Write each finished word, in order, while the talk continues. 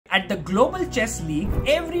At the Global Chess League,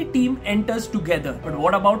 every team enters together. But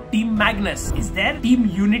what about Team Magnus? Is there team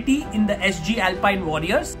unity in the SG Alpine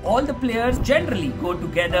Warriors? All the players generally go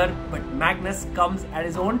together, but Magnus comes at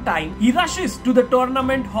his own time. He rushes to the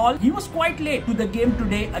tournament hall. He was quite late to the game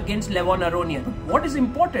today against Levon Aronian. But what is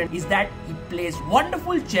important is that he plays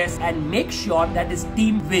wonderful chess and makes sure that his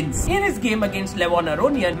team wins. In his game against Levon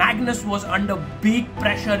Aronian, Magnus was under big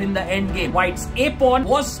pressure in the endgame. White's A-pawn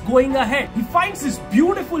was going ahead. He finds this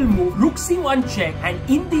beautiful move, rook c1 check, and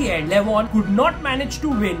in the end, Levon could not manage to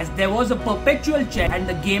win as there was a perpetual check and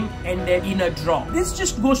the game ended in a draw. This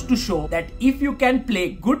just goes to show that if you can play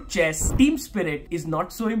good chess, team spirit is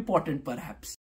not so important perhaps.